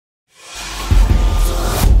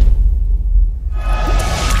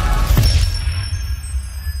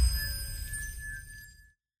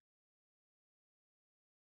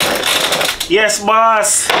Yes,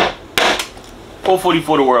 boss.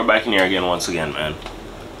 444 the world back in here again once again, man.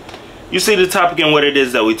 You see the topic and what it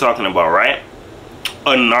is that we're talking about, right?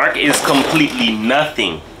 A narc is completely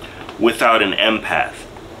nothing without an empath.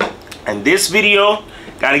 And this video,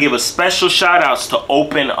 gotta give a special shout outs to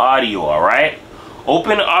Open Audio, alright?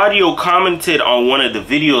 Open Audio commented on one of the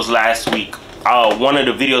videos last week. One of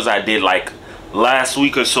the videos I did like last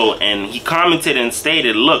week or so, and he commented and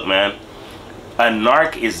stated, look, man, a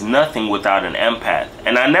narc is nothing without an empath.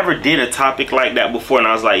 And I never did a topic like that before, and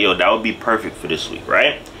I was like, yo, that would be perfect for this week,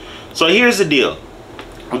 right? So here's the deal.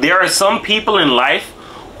 There are some people in life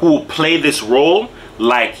who will play this role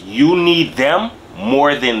like you need them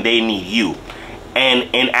more than they need you. And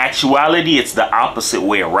in actuality, it's the opposite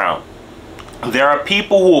way around. There are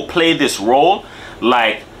people who will play this role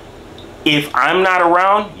like, if I'm not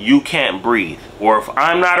around, you can't breathe. Or if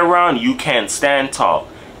I'm not around, you can't stand tall.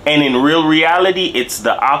 And in real reality, it's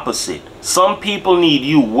the opposite. Some people need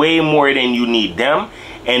you way more than you need them.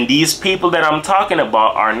 And these people that I'm talking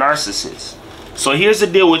about are narcissists. So here's the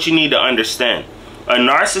deal, what you need to understand. A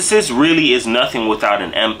narcissist really is nothing without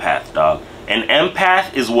an empath, dog. An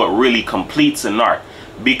empath is what really completes a narc.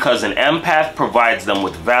 Because an empath provides them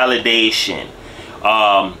with validation,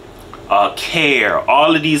 care,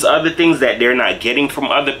 all of these other things that they're not getting from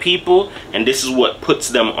other people. And this is what puts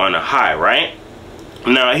them on a high, right?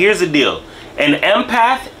 Now, here's the deal. An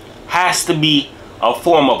empath has to be a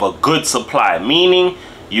form of a good supply, meaning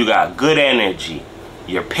you got good energy,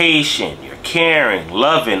 you're patient, you're caring,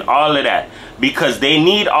 loving, all of that, because they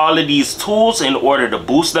need all of these tools in order to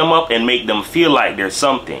boost them up and make them feel like they're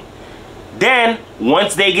something. Then,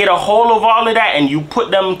 once they get a hold of all of that and you put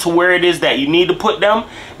them to where it is that you need to put them,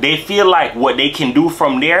 they feel like what they can do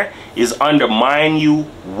from there is undermine you,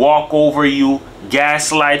 walk over you,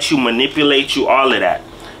 gaslight you, manipulate you, all of that.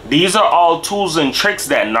 These are all tools and tricks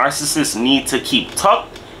that narcissists need to keep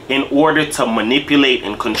tucked in order to manipulate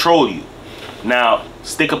and control you. Now,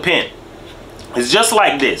 stick a pin. It's just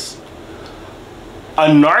like this. A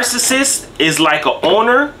narcissist is like an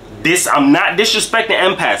owner. I'm not disrespecting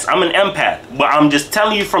empaths. I'm an empath, but I'm just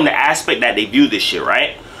telling you from the aspect that they view this shit,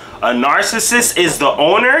 right? A narcissist is the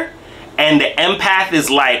owner, and the empath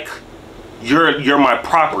is like, you're my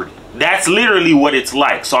property. That's literally what it's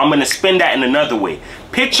like. So I'm going to spin that in another way.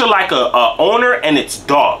 Picture like a owner and its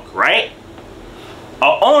dog, right?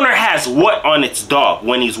 A owner has what on its dog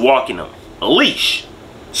when he's walking them? A leash.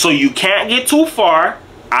 So you can't get too far.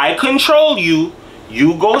 I control you.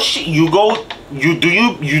 You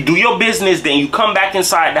do your business, then you come back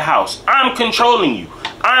inside the house. I'm controlling you.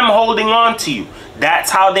 I'm holding on to you. That's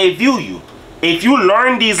how they view you. If you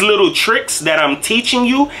learn these little tricks that I'm teaching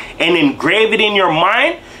you and engrave it in your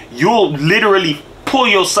mind, you'll literally pull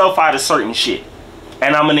yourself out of certain shit.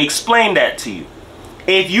 And I'm going to explain that to you.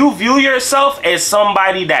 If you view yourself as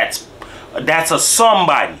somebody that's a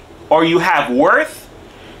somebody, or you have worth,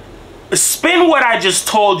 spin what I just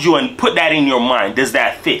told you and put that in your mind. Does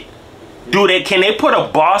that fit? Can they put a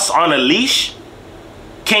boss on a leash?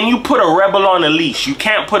 Can you put a rebel on a leash? You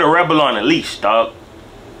can't put a rebel on a leash, dog.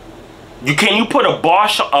 Can you put a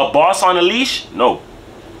boss on a leash? No.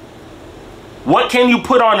 What can you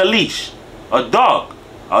put on a leash? A dog.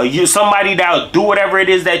 Somebody that'll do whatever it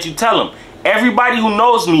is that you tell them. Everybody who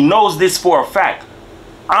knows me knows this for a fact.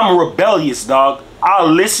 I'm rebellious, dog. I'll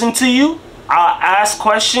listen to you. I'll ask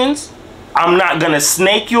questions. I'm not going to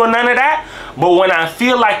snake you or none of that. But when I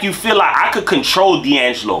feel like you feel like I could control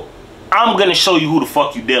D'Angelo, I'm going to show you who the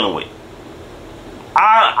fuck you dealing with.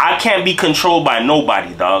 I can't be controlled by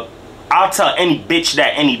nobody, dog. I'll tell any bitch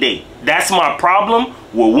that any day. That's my problem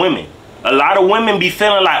with women. A lot of women be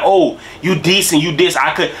feeling like, oh, you decent, you this,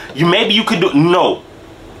 maybe you could do, no.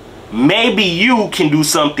 Maybe you can do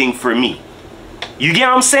something for me. You get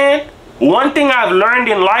what I'm saying? One thing I've learned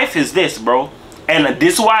in life is this, bro. And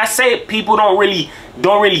this is why I say people don't really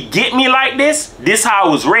get me like this. This is how I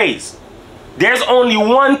was raised. There's only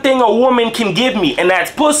one thing a woman can give me, and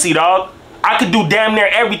that's pussy, dog. I could do damn near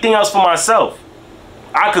everything else for myself.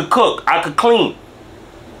 I could cook. I could clean.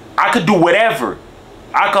 I could do whatever.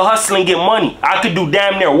 I could hustle and get money. I could do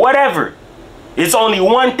damn near whatever. It's only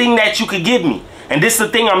one thing that you could give me. And this is the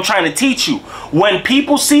thing I'm trying to teach you. When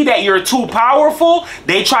people see that you're too powerful,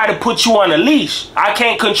 they try to put you on a leash. I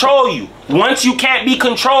can't control you. Once you can't be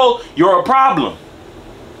controlled, you're a problem.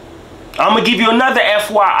 I'm going to give you another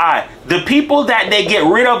FYI. The people that they get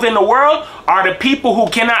rid of in the world are the people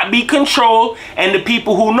who cannot be controlled and the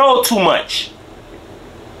people who know too much.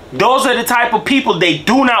 Those are the type of people they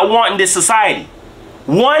do not want in this society.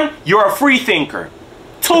 One, you're a free thinker.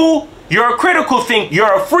 Two, you're a critical thinker.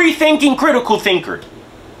 You're a free thinking critical thinker.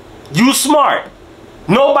 You smart.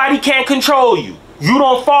 Nobody can control you. You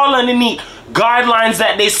don't fall underneath guidelines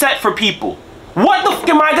that they set for people. What the fuck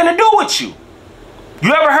am I gonna do with you?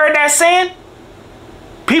 You ever heard that saying?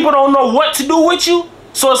 People don't know what to do with you.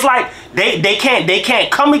 So it's like they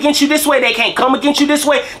can't come against you this way. They can't come against you this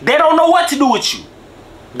way. They don't know what to do with you.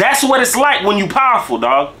 That's what it's like when you powerful,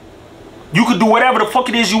 dog. You could do whatever the fuck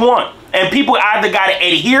it is you want. And people either gotta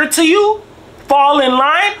adhere to you, fall in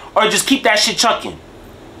line, or just keep that shit chucking.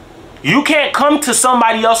 You can't come to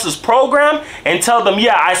somebody else's program and tell them,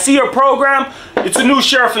 yeah, I see your program. It's a new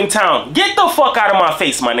sheriff in town. Get the fuck out of my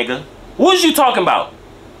face, my nigga. What you talking about?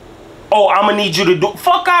 Oh, I'm gonna need you to do.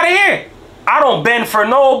 Fuck out of here. I don't bend for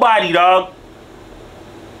nobody, dog.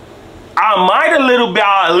 I might a little bit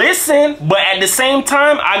listen, but at the same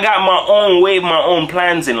time, I got my own way, my own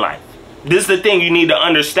plans in life. This is the thing you need to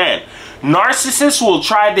understand. Narcissists will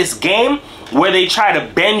try this game where they try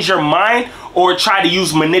to bend your mind or try to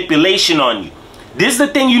use manipulation on you. This is the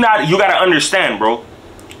thing you gotta understand, bro.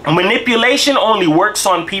 Manipulation only works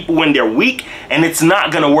on people when they're weak, and it's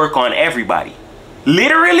not gonna work on everybody.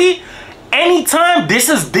 Literally, anytime, this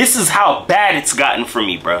is how bad it's gotten for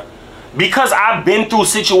me, bro. Because I've been through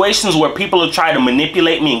situations where people have tried to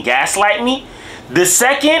manipulate me and gaslight me. The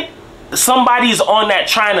second somebody's on that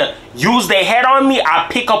trying to use their head on me, I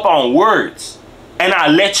pick up on words. And I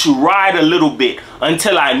let you ride a little bit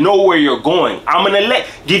until I know where you're going. I'm gonna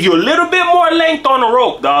give you a little bit more length on the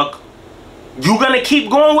rope, dog. You're gonna keep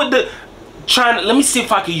going with the let me see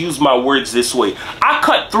if I can use my words this way. I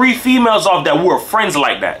cut 3 females off that were friends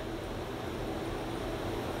like that.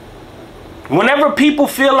 Whenever people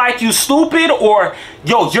feel like you stupid or,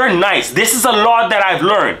 yo, you're nice. This is a law that I've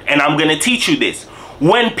learned, and I'm gonna teach you this.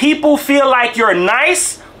 When people feel like you're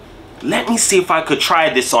nice, let me see if I could try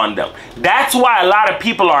this on them. That's why a lot of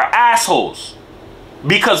people are assholes.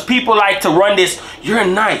 Because people like to run this, you're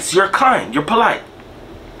nice, you're kind, you're polite.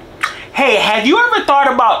 Hey, have you ever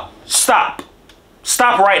thought about, stop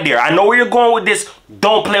right there. I know where you're going with this.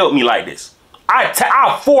 Don't play with me like this. I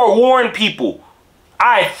forewarn people.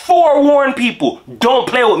 Don't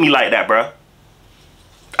play with me like that, bro.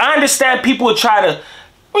 I understand people would try to,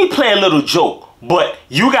 let me play a little joke, but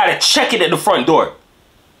you got to check it at the front door.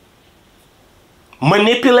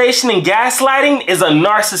 Manipulation and gaslighting is a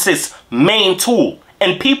narcissist's main tool.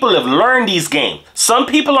 And people have learned these games. Some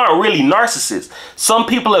people aren't really narcissists. Some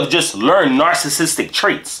people have just learned narcissistic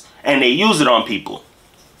traits. And they use it on people.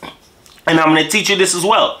 And I'm going to teach you this as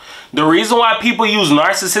well. The reason why people use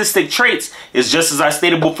narcissistic traits is just as I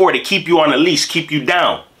stated before, to keep you on a leash, keep you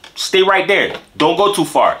down. Stay right there. Don't go too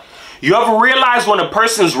far. You ever realize when a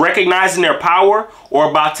person's recognizing their power or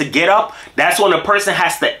about to get up, that's when a person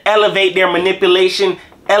has to elevate their manipulation,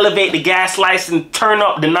 elevate the gaslights, and turn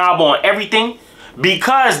up the knob on everything?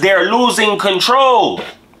 Because they're losing control.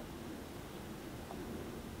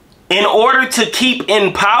 In order to keep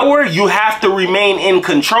in power, you have to remain in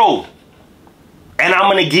control. And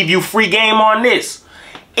I'm going to give you free game on this.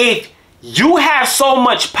 If you have so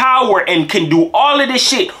much power and can do all of this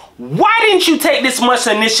shit, why didn't you take this much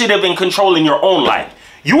initiative in controlling your own life?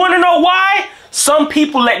 You want to know why? Some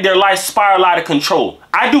people let their life spiral out of control.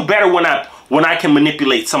 I do better when I can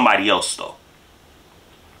manipulate somebody else, though.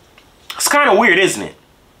 It's kind of weird, isn't it?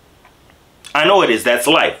 I know it is. That's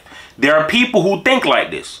life. There are people who think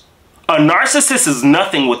like this. A narcissist is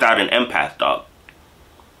nothing without an empath, dog.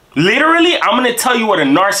 Literally, I'm going to tell you what a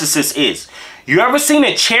narcissist is. You ever seen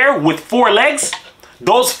a chair with 4 legs?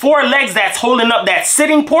 Those 4 legs that's holding up that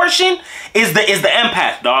sitting portion is the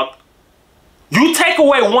empath, dog. You take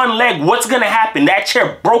away one leg, what's going to happen? That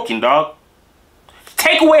chair broken, dog.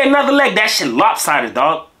 Take away another leg, that shit lopsided,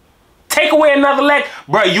 dog. Take away another leg,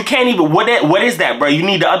 bro, you can't even, what is that, bro? You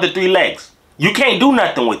need the other 3 legs. You can't do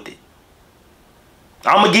nothing with it.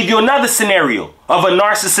 I'm going to give you another scenario of a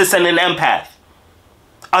narcissist and an empath.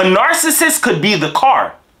 A narcissist could be the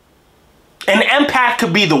car. An empath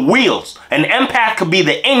could be the wheels. An empath could be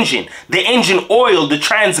the engine oil, the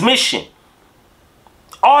transmission.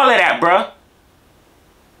 All of that, bruh.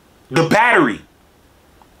 The battery.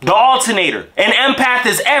 The alternator. An empath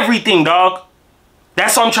is everything, dog.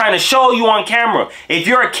 That's what I'm trying to show you on camera. If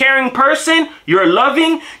you're a caring person, you're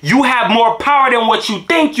loving, you have more power than what you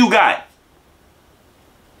think you got.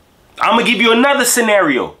 I'm going to give you another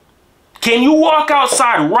scenario. Can you walk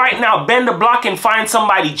outside right now, bend the block, and find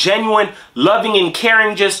somebody genuine, loving, and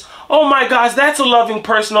caring? Just, oh my gosh, that's a loving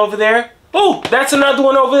person over there. Oh, that's another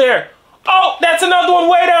one over there. Oh, that's another one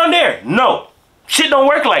way down there. No, shit don't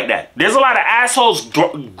work like that. There's a lot of assholes,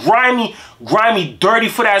 grimy, dirty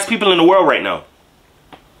foot-ass people in the world right now.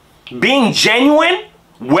 Being genuine,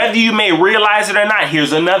 whether you may realize it or not,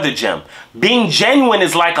 here's another gem. Being genuine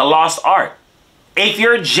is like a lost art. If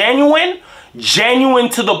you're genuine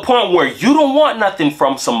to the point where you don't want nothing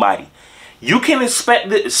from somebody, you can expect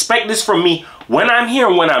this from me when I'm here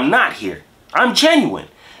and when I'm not here. I'm genuine.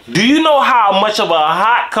 Do you know how much of a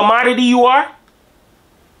hot commodity you are?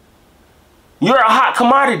 You're a hot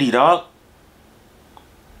commodity, dog.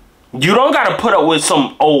 You don't gotta put up with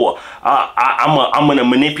some, I'm gonna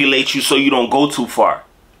manipulate you so you don't go too far.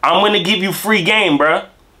 I'm gonna give you free game, bruh.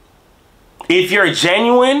 If you're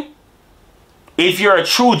genuine, if you're a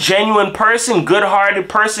true, genuine person, good-hearted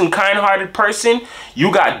person, kind-hearted person,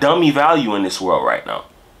 you got dummy value in this world right now.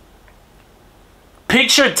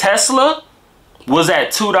 Picture Tesla was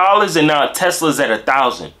at $2 and now Tesla's at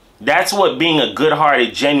 $1,000. That's what being a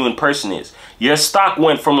good-hearted, genuine person is. Your stock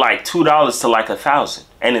went from like $2 to like $1,000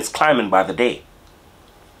 and it's climbing by the day.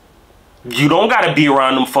 You don't gotta be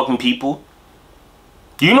around them fucking people.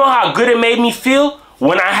 You know how good it made me feel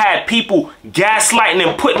when I had people gaslighting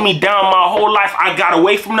and putting me down my whole life? I got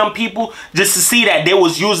away from them people just to see that they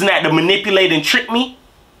was using that to manipulate and trick me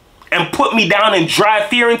and put me down and drive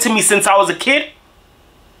fear into me since I was a kid.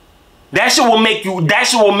 That shit will make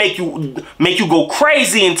you go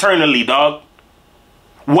crazy internally, dog.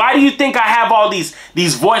 Why do you think I have all these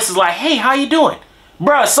voices like, hey, how you doing?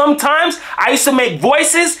 Bruh, sometimes I used to make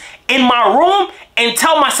voices in my room and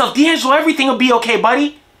tell myself, D'Angelo, everything will be okay,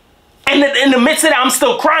 buddy. And in the midst of that, I'm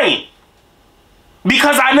still crying.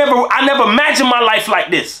 Because I never imagined my life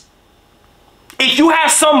like this. If you have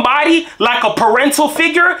somebody like a parental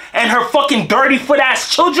figure and her fucking dirty foot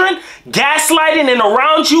ass children gaslighting and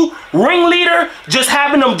around you, ringleader, just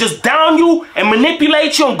having them just down you and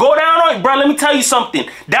manipulate you and go down on you, bro, let me tell you something.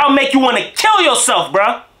 That'll make you want to kill yourself,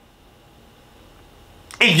 bro.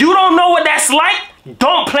 If you don't know what that's like,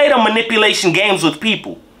 don't play the manipulation games with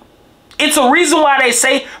people. It's a reason why they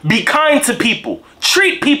say be kind to people.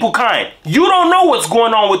 Treat people kind. You don't know what's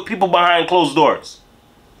going on with people behind closed doors.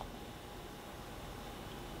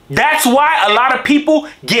 That's why a lot of people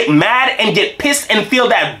get mad and get pissed and feel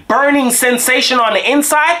that burning sensation on the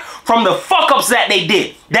inside from the fuck-ups that they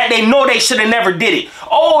did. That they know they should have never did it.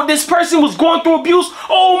 Oh, this person was going through abuse.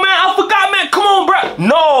 Oh, man, I forgot, man. Come on, bro.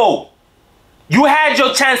 No. You had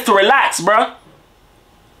your chance to relax, bro.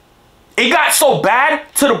 It got so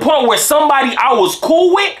bad to the point where somebody I was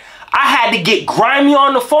cool with, I had to get grimy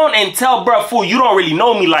on the phone and tell, bro, fool, you don't really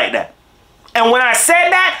know me like that. And when I said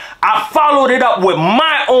that, I followed it up with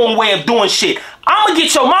my own way of doing shit. I'm gonna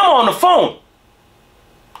get your mama on the phone.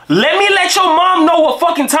 Let me let your mom know what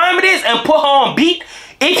fucking time it is and put her on beat.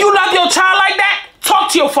 If you love your child like that,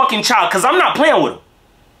 talk to your fucking child, because I'm not playing with him.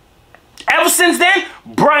 Ever since then,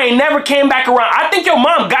 Brian never came back around. I think your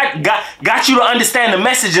mom got you to understand the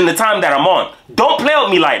message in the time that I'm on. Don't play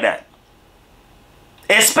with me like that.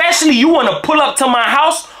 Especially you want to pull up to my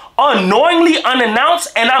house unknowingly, unannounced,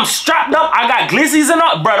 and I'm strapped up. I got glizzies and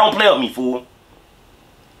all. Bro, don't play with me, fool.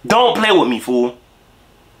 Don't play with me, fool.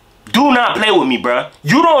 Do not play with me, bro.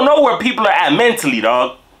 You don't know where people are at mentally,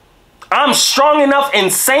 dog. I'm strong enough,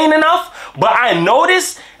 insane enough, but I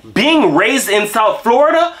noticed being raised in South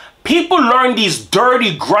Florida, people learn these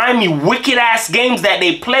dirty, grimy, wicked-ass games that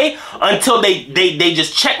they play until they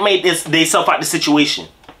just checkmate themselves out the situation.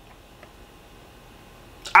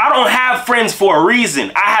 I don't have friends for a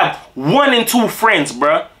reason. I have 1 and 2 friends,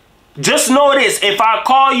 bruh. Just know this. If I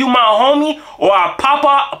call you my homie or I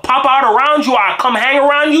pop out around you or I come hang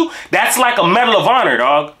around you, that's like a Medal of Honor,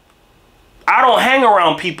 dog. I don't hang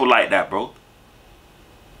around people like that, bro.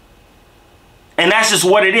 And that's just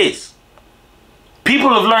what it is.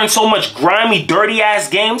 People have learned so much grimy, dirty-ass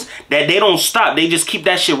games that they don't stop. They just keep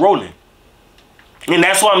that shit rolling. And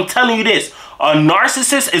that's why I'm telling you this. A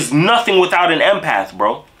narcissist is nothing without an empath,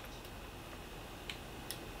 bro.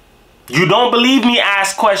 You don't believe me?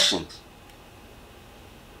 Ask questions.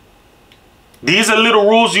 These are little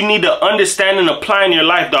rules you need to understand and apply in your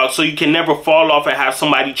life, dog, so you can never fall off and have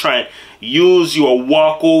somebody try and use you or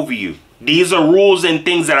walk over you. These are rules and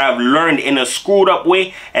things that I've learned in a screwed up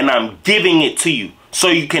way, and I'm giving it to you so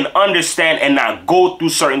you can understand and not go through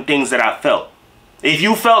certain things that I felt. If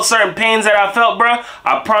you felt certain pains that I felt, bro,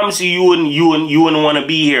 I promise you wouldn't want to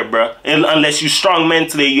be here, bro. Unless you're strong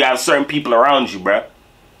mentally, you have certain people around you, bro.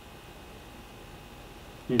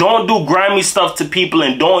 Don't do grimy stuff to people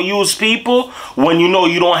and don't use people when you know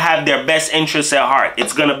you don't have their best interests at heart.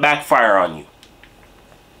 It's going to backfire on you.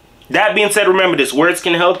 That being said, remember this. Words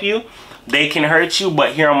can help you. They can hurt you.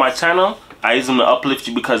 But here on my channel, I use them to uplift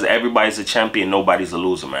you because everybody's a champion. Nobody's a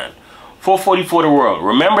loser, man. 444 the world.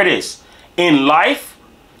 Remember this. In life,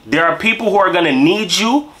 there are people who are going to need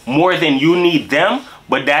you more than you need them.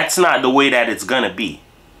 But that's not the way that it's going to be.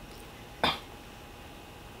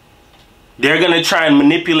 They're going to try and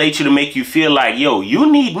manipulate you to make you feel like, yo,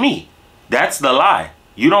 you need me. That's the lie.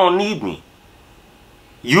 You don't need me.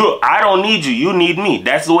 I don't need you. You need me.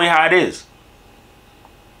 That's the way how it is.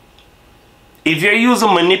 If you're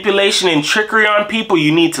using manipulation and trickery on people,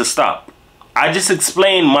 you need to stop. I just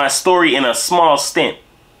explained my story in a small stint.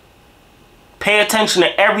 Pay attention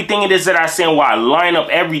to everything it is that I say and why I line up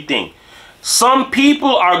everything. Some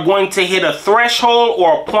people are going to hit a threshold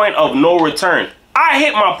or a point of no return. I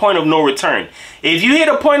hit my point of no return. If you hit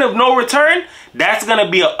a point of no return, that's going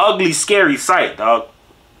to be an ugly, scary sight, dog.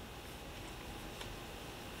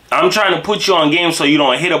 I'm trying to put you on game so you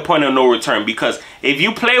don't hit a point of no return. Because if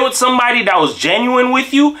you play with somebody that was genuine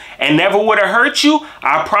with you and never would have hurt you,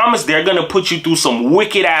 I promise they're going to put you through some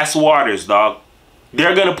wicked ass waters, dog.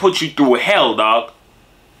 They're going to put you through hell, dog.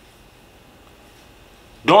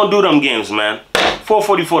 Don't do them games, man.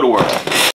 444 the world.